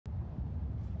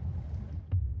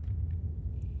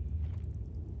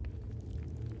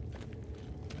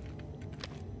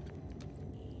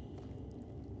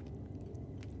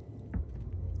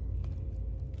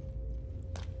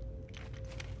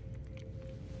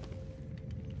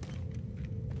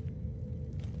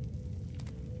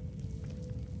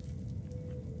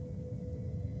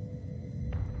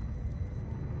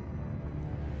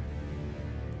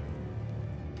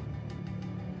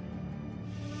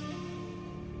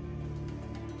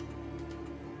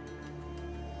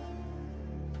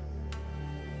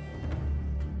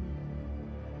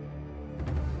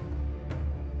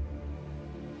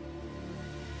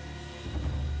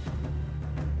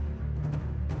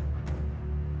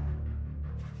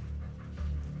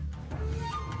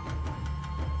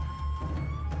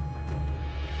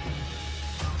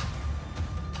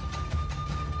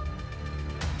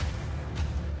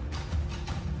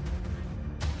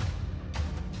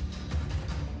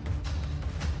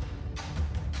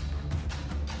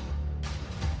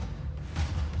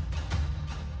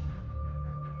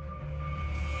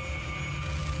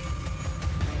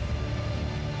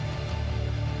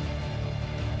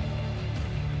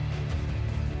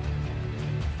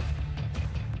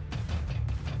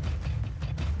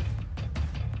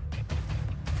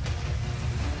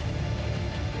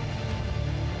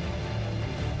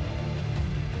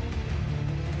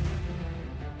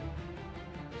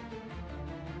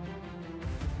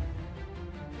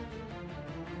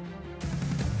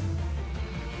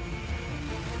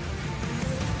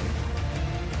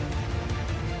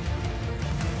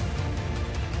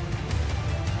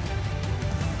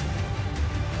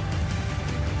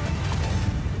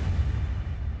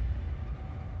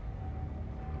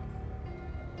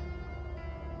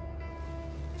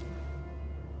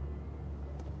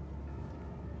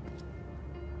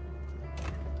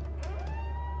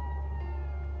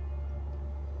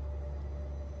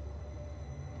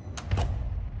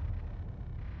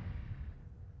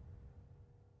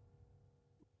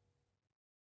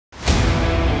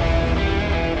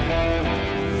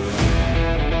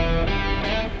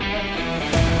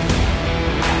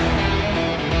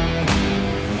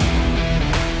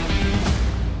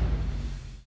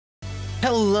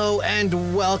Hello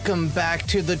and welcome back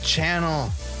to the channel.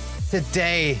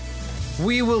 Today,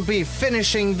 we will be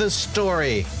finishing the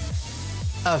story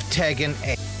of Tekken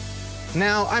 8.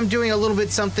 Now, I'm doing a little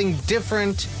bit something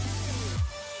different.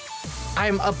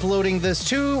 I'm uploading this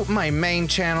to my main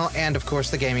channel and, of course,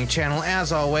 the gaming channel,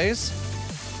 as always.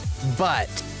 But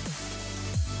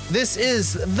this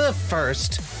is the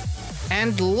first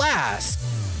and last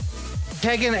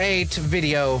Tekken 8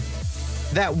 video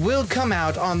that will come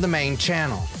out on the main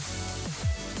channel.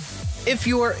 If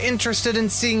you are interested in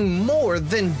seeing more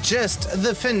than just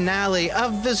the finale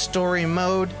of the story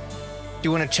mode,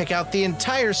 you want to check out the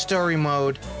entire story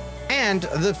mode and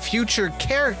the future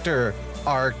character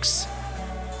arcs,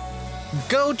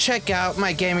 go check out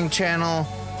my gaming channel,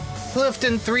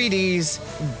 Clifton3D's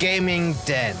Gaming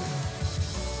Den.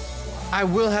 I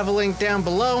will have a link down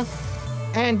below,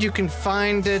 and you can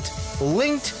find it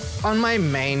linked on my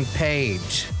main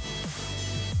page.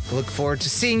 Look forward to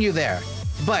seeing you there.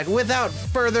 But without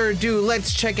further ado,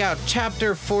 let's check out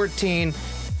Chapter 14,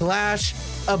 Flash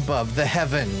Above the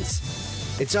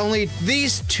Heavens. It's only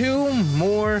these two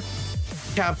more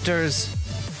chapters,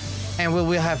 and we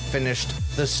will have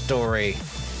finished the story.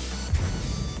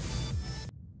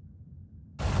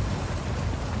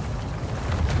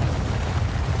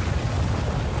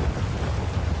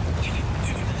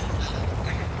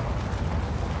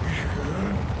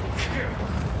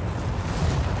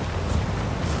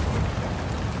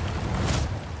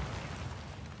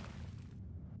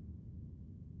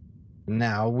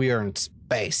 Now we are in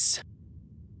space.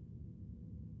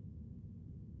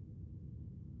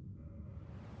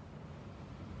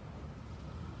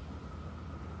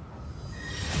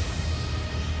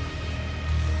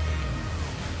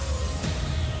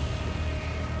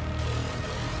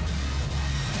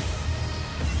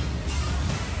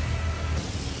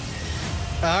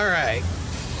 All right.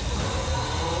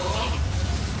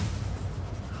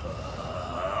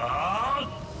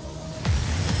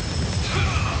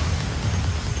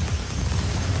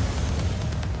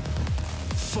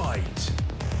 Fight.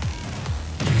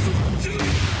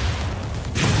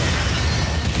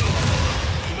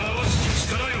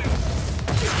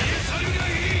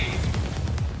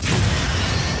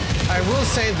 I will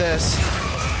say this.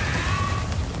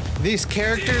 These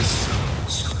characters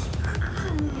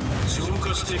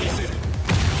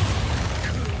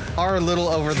are a little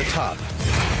over the top.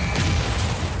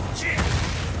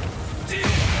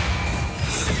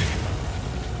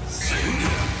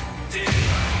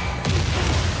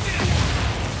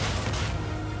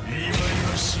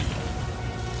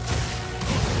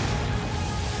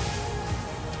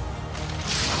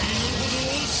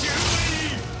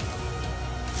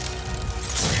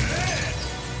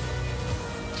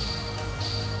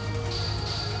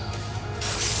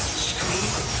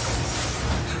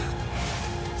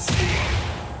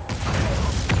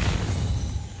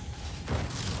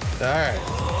 All right.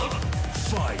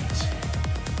 Fight.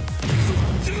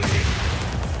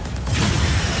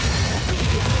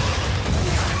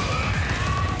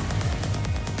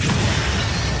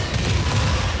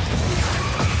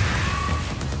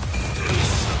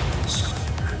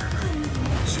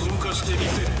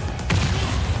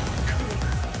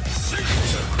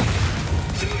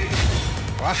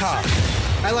 Wow.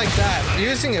 I like that.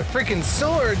 Using a freaking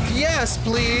sword. Yes,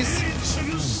 please.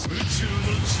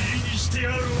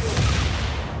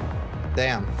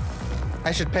 Damn.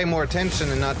 I should pay more attention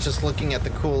and not just looking at the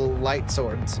cool light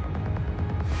swords.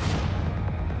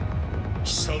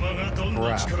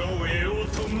 Crap.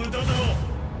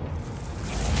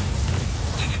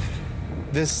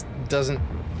 This doesn't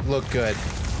look good.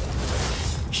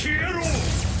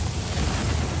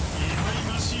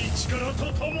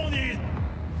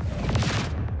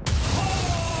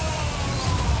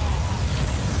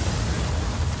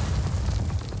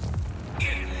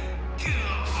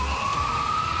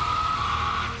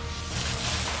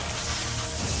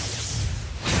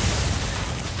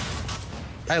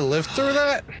 I lived through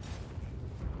that?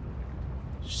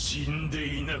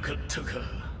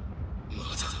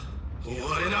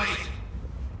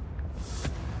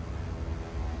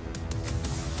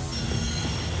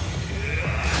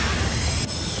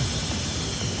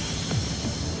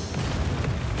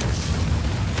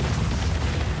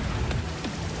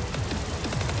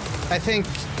 I think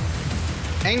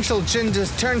Angel Jin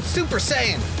just turned Super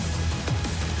Saiyan.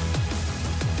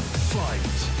 Fight.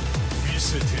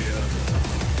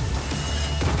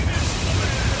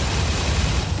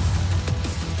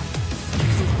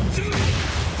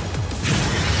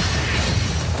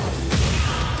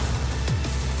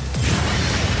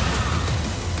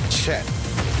 Shit.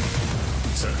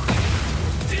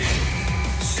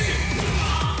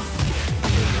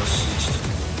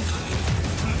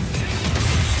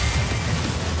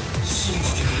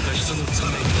 人のため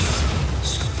に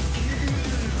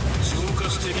浄化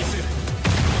してみせる。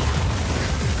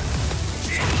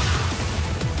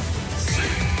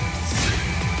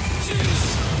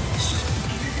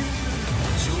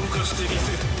浄化してみ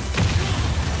せる。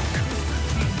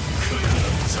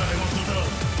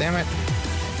Damn it.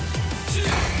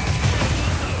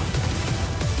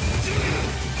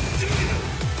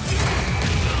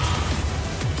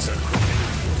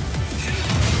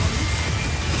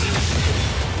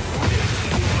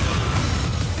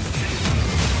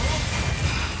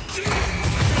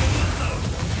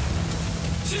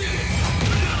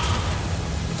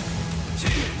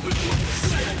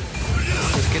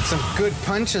 Let's get some good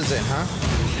punches in, huh?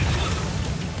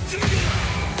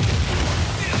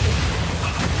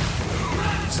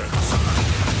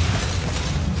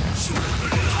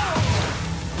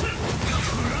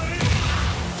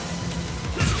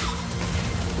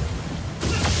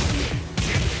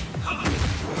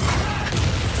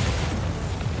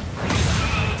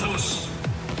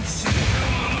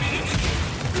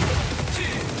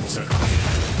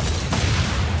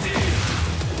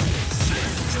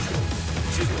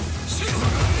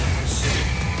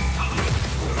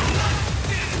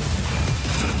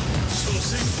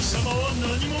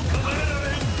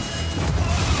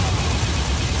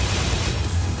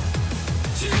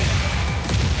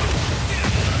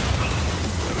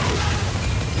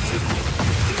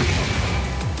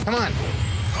 Come on.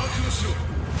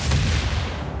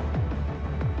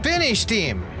 Finished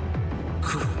him.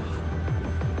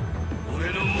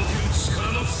 俺の持てる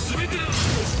力の全てだ。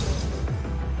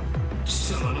貴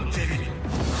様のデビル、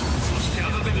そしてア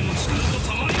ナデルの力と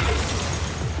共に貴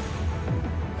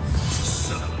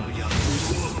様の野望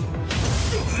を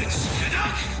打ち砕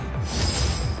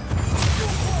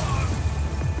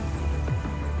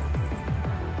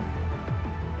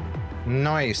く。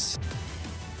Nice.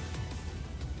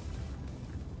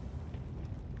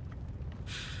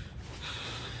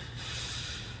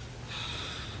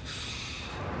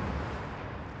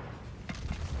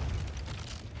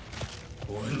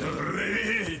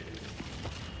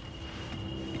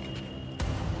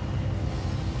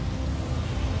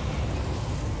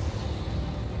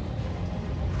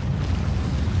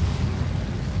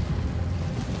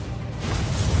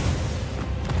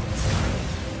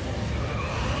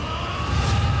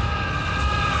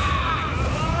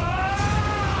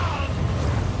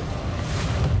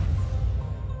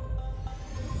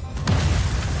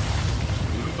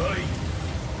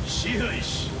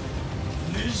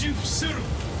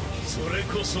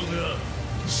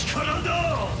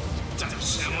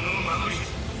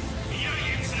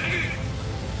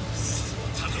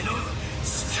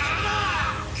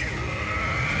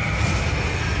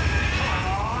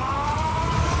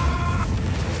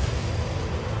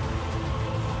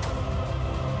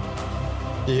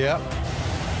 Yep.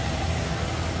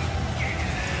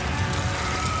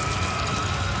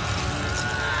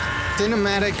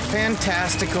 Cinematic,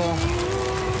 fantastical,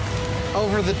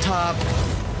 over the top.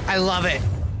 I love it.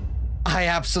 I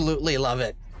absolutely love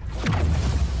it.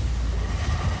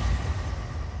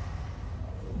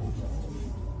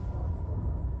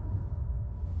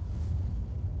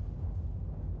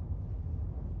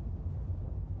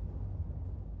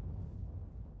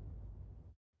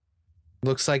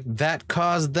 Looks like that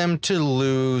caused them to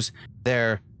lose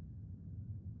their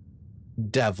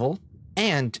devil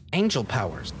and angel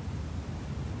powers.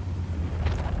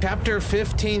 Chapter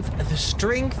 15th, the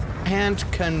strength and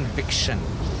conviction.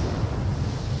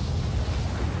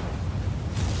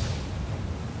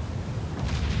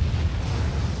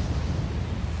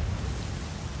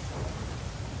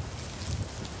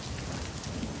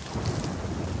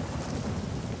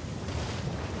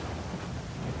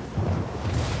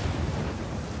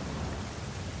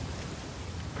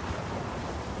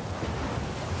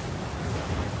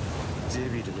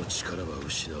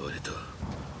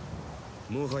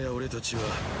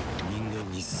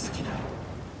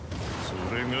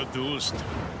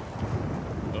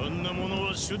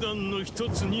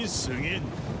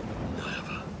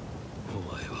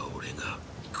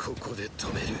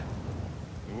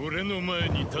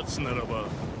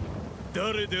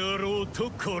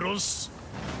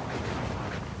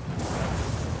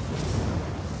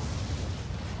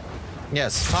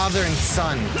 Yes, father and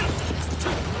son.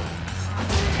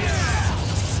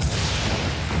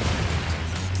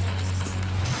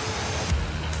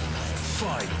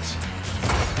 Fight.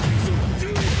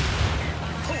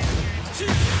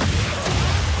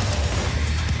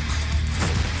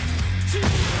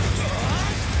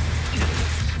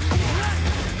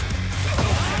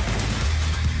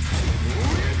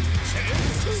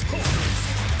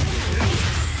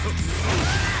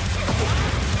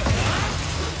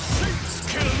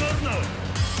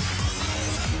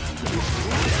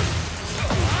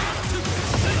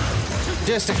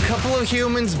 Just a couple of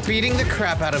humans beating the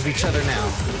crap out of each other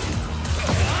now.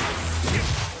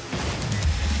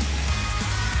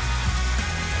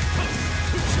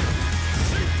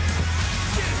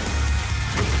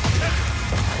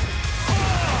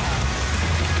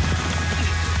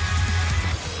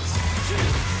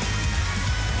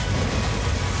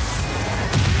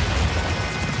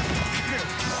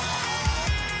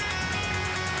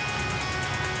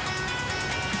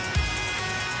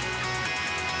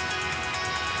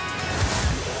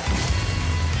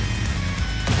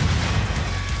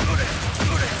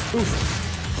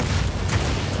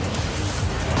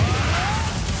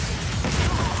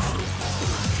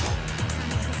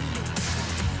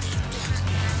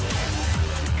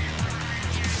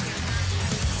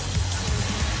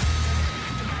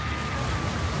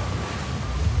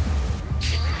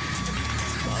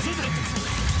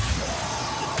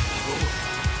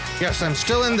 Yes, I'm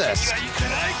still in this.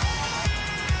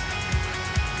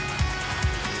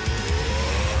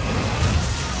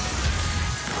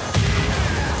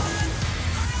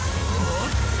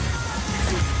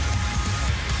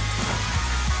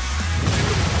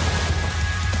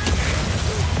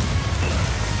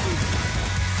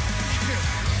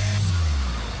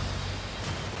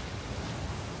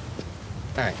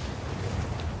 All right.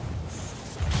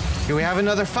 Do we have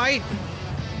another fight?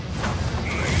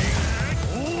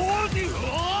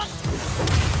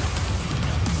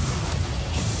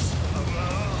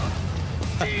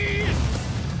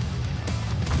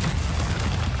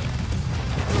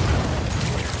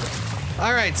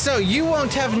 All right, so you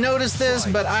won't have noticed this,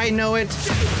 but I know it.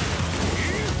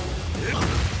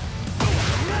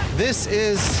 This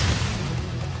is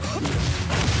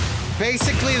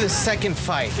basically the second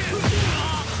fight.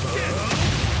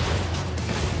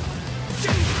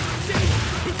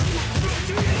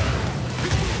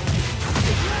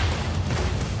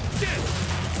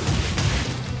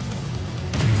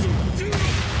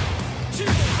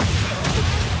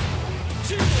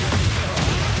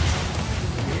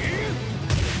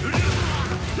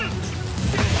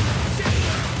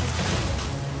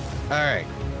 All right,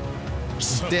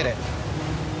 did it.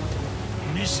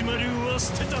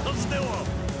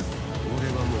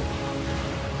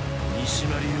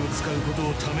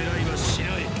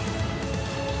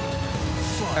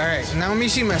 All right, now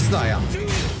Mishima style.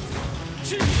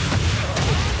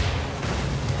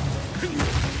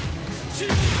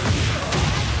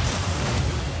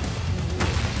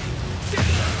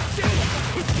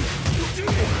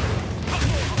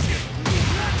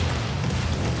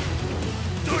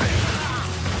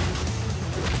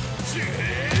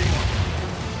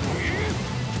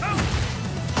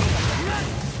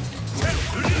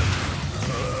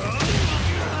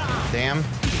 Damn.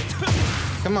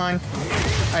 Come on.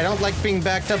 I don't like being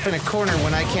backed up in a corner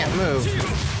when I can't move.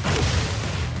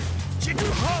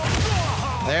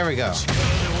 There we go.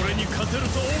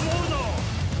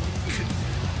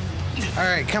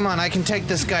 Alright, come on, I can take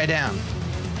this guy down.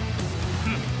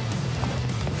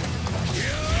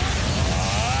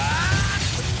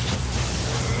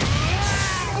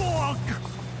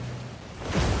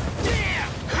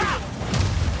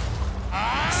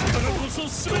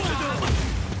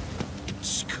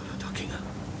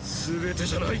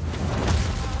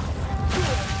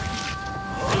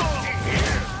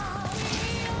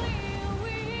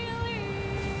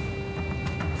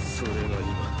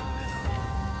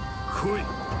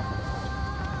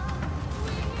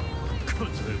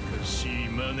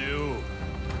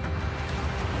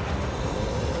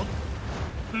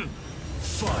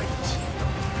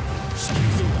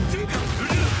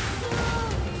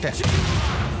 Okay.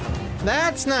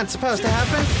 That's not supposed to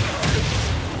happen.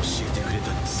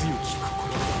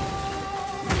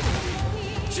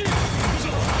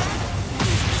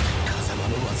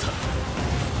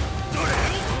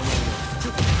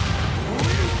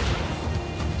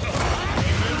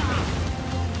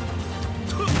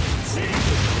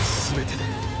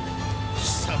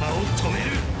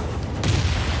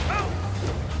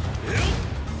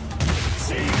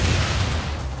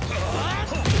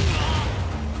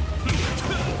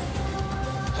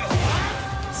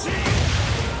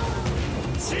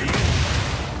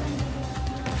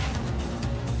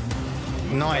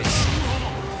 Nice.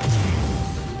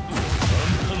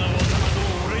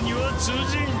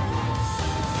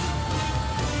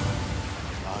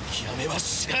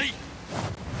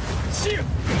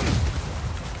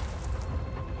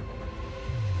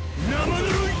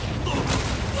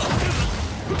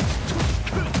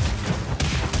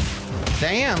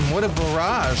 Damn, what a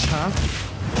barrage, huh?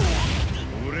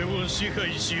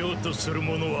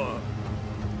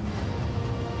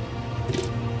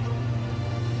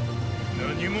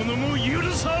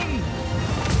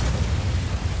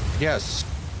 Yes.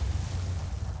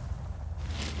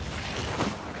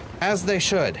 As they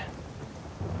should.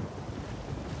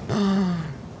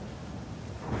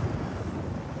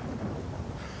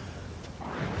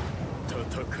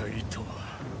 戦いとは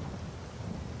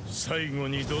最後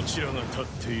にどちらが立っ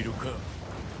ているか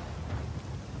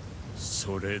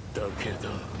それだけだ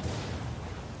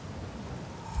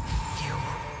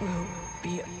You will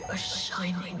be a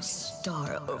shining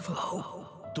star of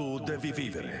hope. Tu devi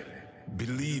vivere.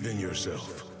 Believe in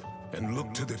yourself and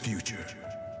look to the future.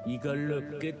 이걸로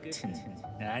끝은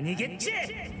아니겠지?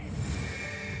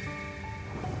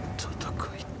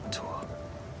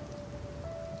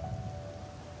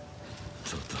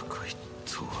 戦い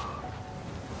とは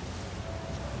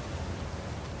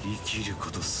生きるこ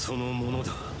とそのもの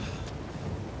だ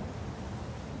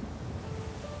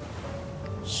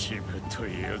しぶと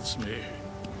いやつめ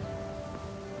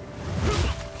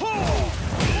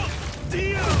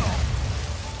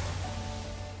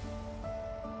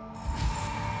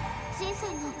シンさ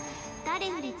んの誰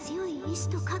より強い意志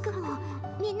と覚悟を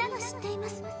みんなが知っていま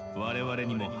す。我々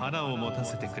にも花を持た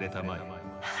せてくれたまえ。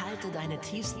 Halte deine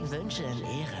tiefsten Wünsche in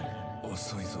Ehren.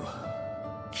 遅いぞ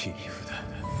切り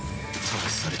札託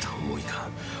された思いが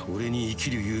俺に生き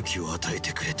る勇気を与え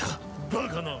てくれたバ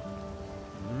カな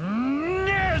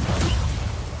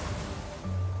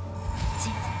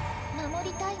守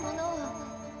りたいものを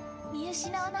見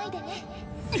失わないでね。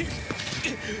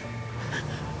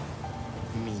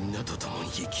みんなと共に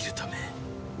生きるため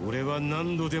俺は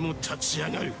何度でも立ち上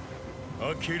がる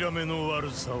諦めの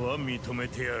悪さは認め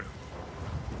てやる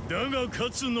だが勝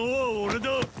つのは俺だ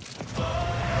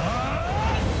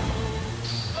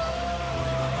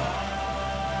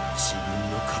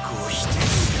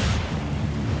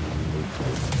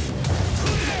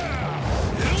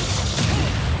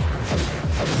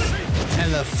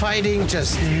And the fighting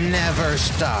just never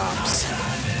stops.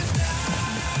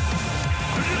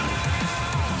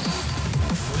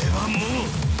 俺はもう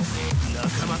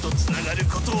仲間とつながる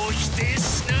ことを否定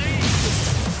しない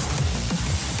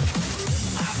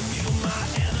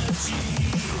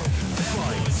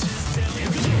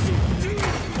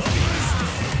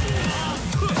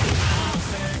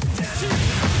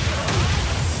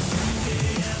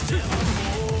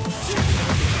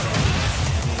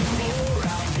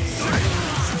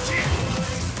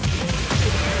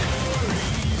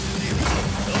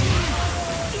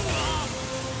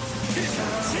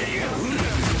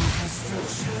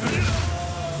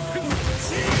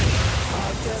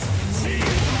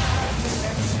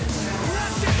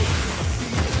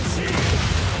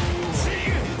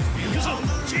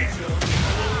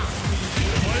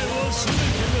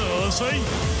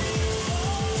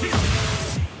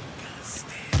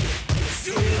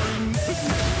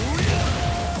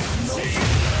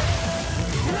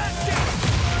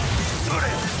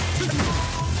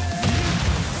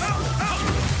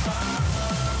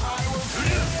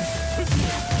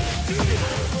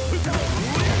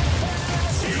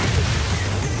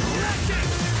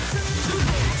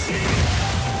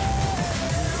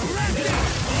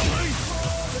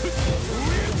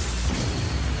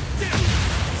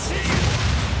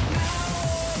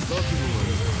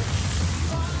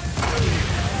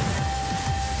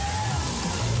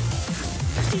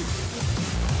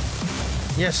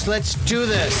Yes, let's do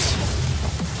this.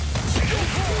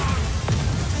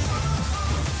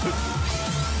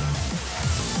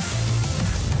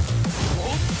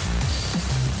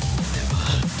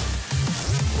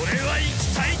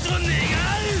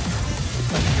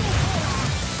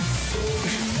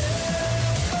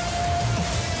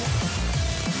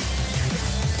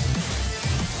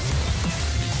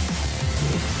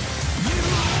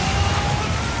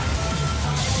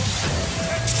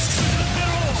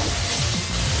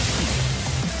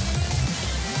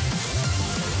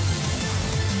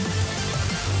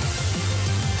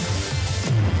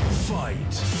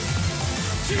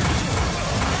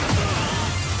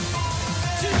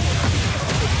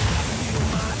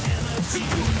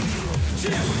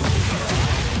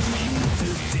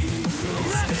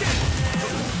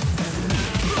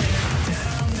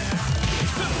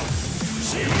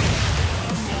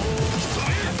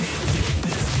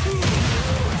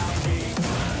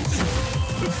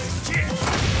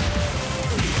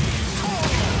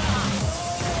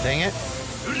 Dang it.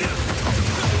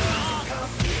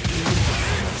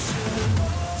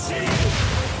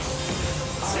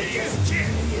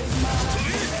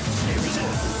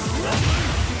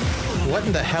 What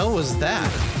in the hell was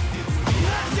that?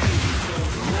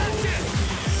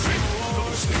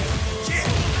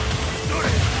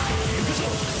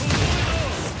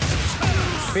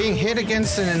 being hit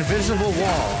against an invisible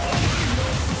wall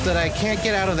that I can't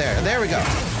get out of there. There we go.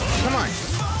 Come on.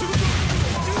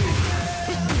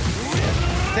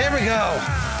 There we go.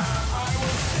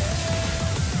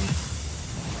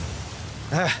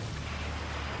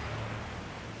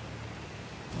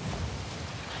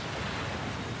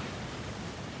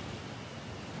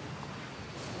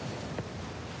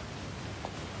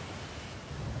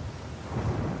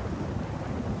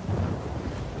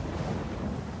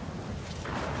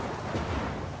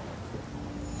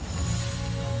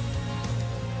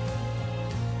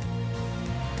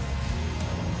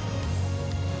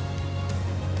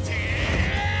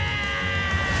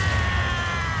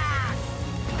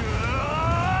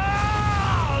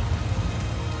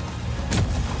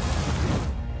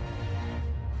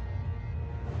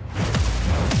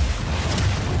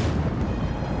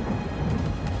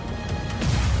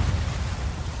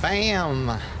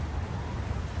 Bam!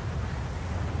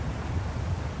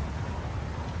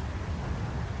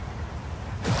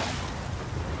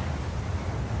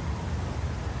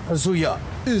 Kazuya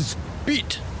is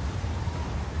beat!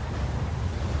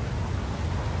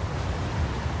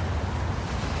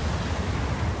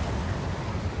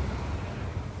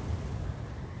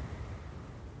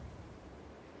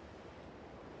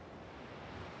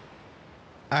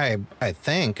 I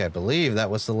believe that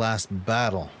was the last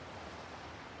battle.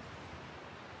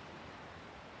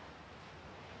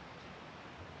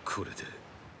 これで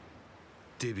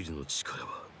デビルの力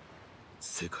は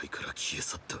世界から消え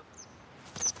去った。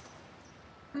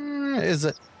Is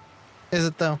it? Is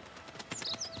it though?「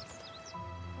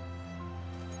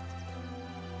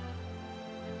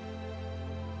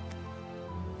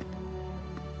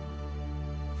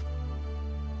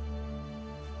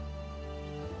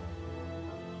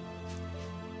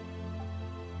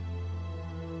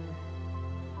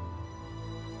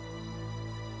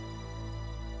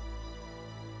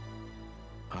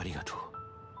ありがとう、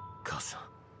母さん。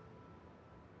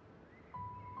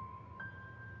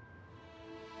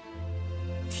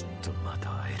きっとまた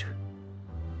会える。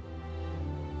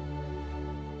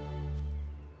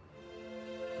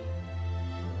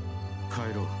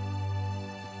帰ろう。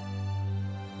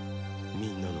み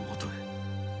んなのもとへ。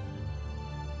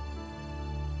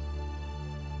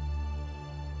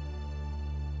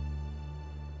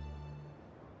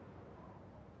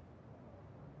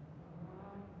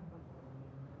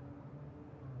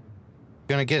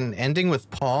Gonna get an ending with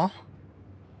Paul?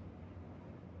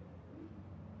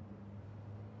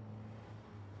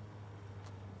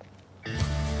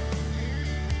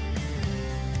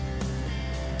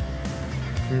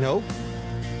 Nope.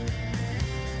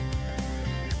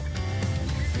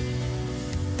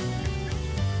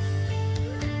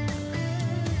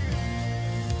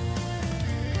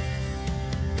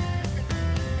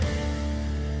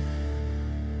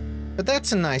 But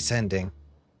that's a nice ending.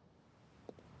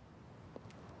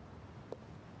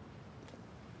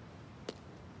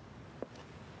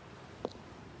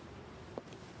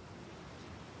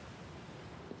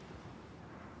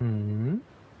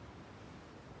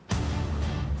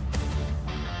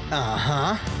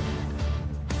 Uh-huh.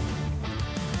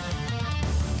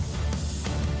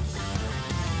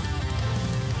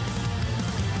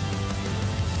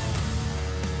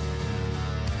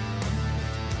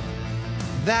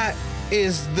 That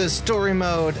is the story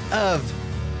mode of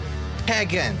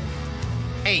Tekken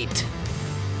 8.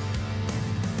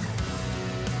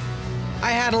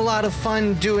 I had a lot of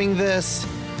fun doing this.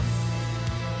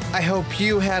 I hope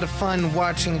you had fun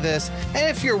watching this. And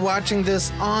if you're watching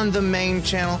this on the main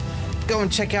channel, go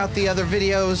and check out the other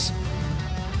videos.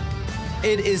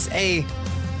 It is a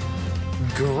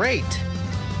great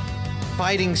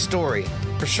fighting story,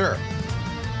 for sure.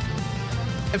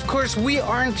 Of course, we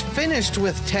aren't finished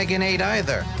with Tekken 8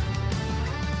 either.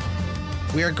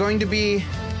 We are going to be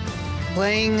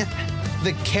playing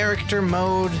the character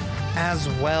mode as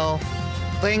well.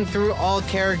 Playing through all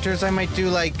characters. I might do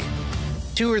like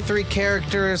 2 or 3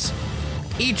 characters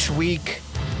each week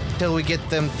till we get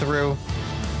them through.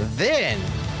 Then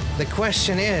the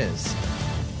question is,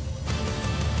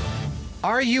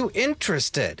 are you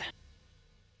interested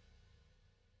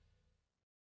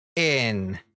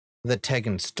in the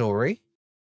Tekken story?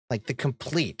 Like the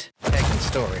complete Tekken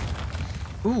story.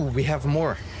 Ooh, we have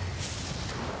more.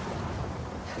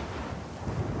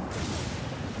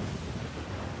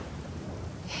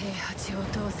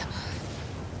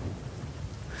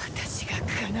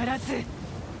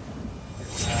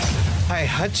 Hi,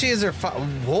 Hachi is her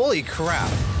holy crap.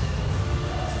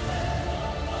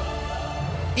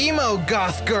 Emo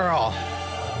goth girl.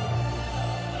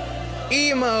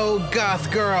 Emo goth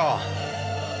girl.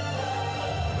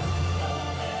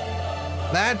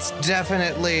 That's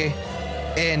definitely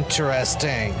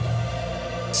interesting.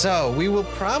 So we will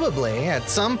probably at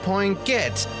some point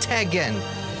get Tekken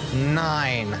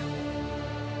 9.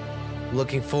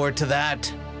 Looking forward to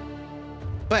that.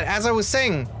 But as I was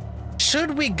saying,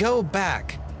 should we go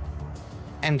back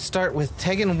and start with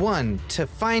Tekken 1 to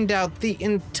find out the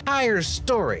entire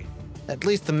story? At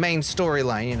least the main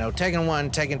storyline, you know, Tekken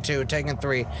 1, Tekken 2, Tekken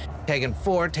 3, Tekken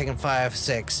 4, Tekken 5,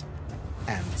 6,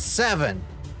 and 7.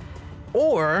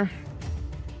 Or,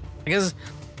 I guess,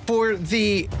 for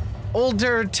the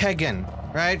older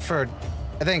Tekken, right? For,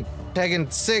 I think,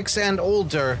 Tekken 6 and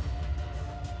older,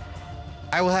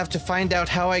 I will have to find out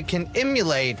how I can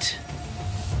emulate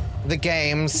the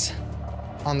games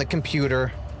on the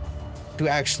computer to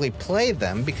actually play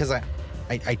them, because I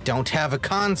don't have a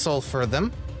console for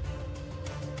them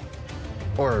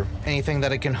or anything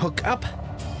that I can hook up.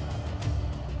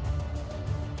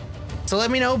 So let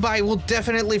me know, but I will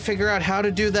definitely figure out how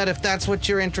to do that if that's what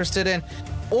you're interested in.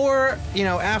 Or, you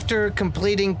know, after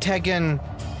completing Tekken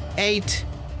 8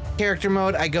 character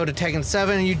mode, I go to Tekken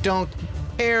 7 and you don't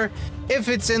care if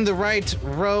it's in the right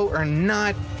row or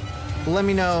not. Let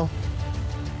me know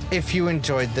if you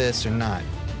enjoyed this or not.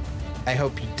 I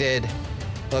hope you did.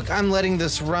 Look, I'm letting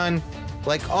this run.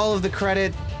 Like, all of the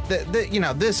credit, you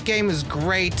know, this game is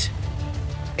great.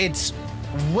 It's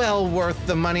well worth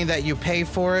the money that you pay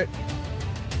for it.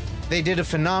 They did a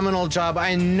phenomenal job.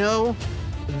 I know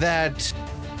that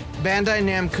Bandai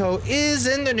Namco is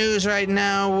in the news right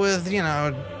now with, you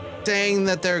know, saying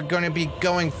that they're going to be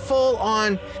going full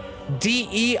on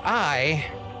DEI.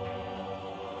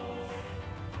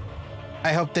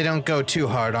 I hope they don't go too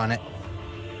hard on it.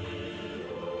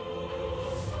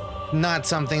 Not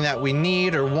something that we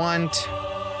need or want.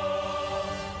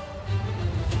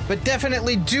 But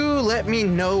definitely do let me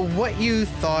know what you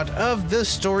thought of the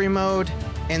story mode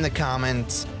in the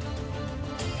comments.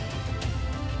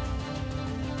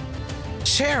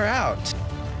 Share out.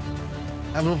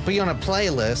 I will be on a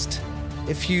playlist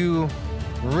if you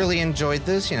really enjoyed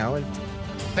this. You know,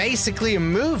 it's basically a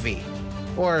movie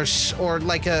or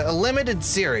like a limited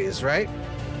series, right?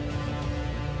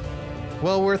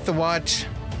 Well worth the watch.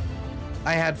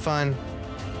 I had fun.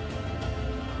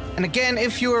 And again,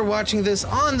 if you are watching this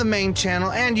on the main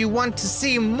channel and you want to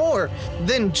see more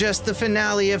than just the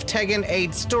finale of Tekken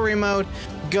 8 story mode,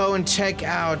 go and check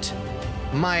out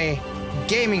my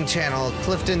gaming channel,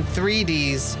 Clifton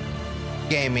 3D's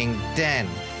Gaming Den.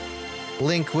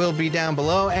 Link will be down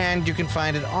below and you can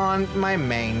find it on my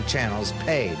main channel's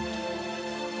page.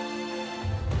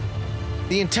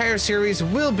 The entire series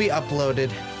will be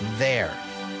uploaded there.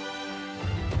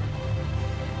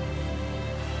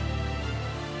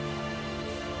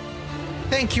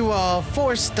 Thank you all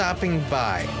for stopping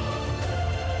by.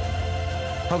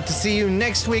 Hope to see you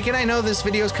next week, and I know this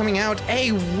video is coming out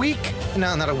a week,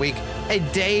 no, not a week, a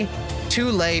day too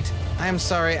late. I'm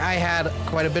sorry, I had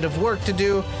quite a bit of work to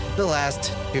do the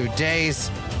last 2 days.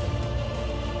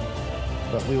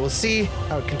 But we will see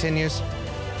how it continues.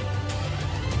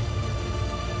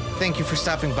 Thank you for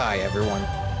stopping by, everyone.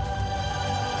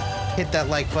 Hit that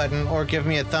like button or give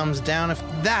me a thumbs down if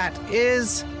that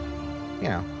is, you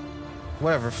know,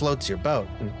 whatever floats your boat.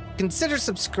 And consider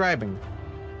subscribing.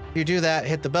 If you do that,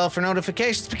 hit the bell for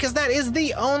notifications, because that is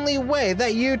the only way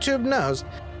that YouTube knows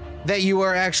that you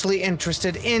are actually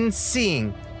interested in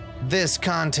seeing this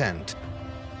content.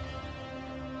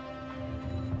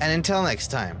 And until next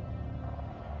time,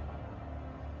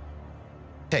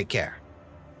 take care.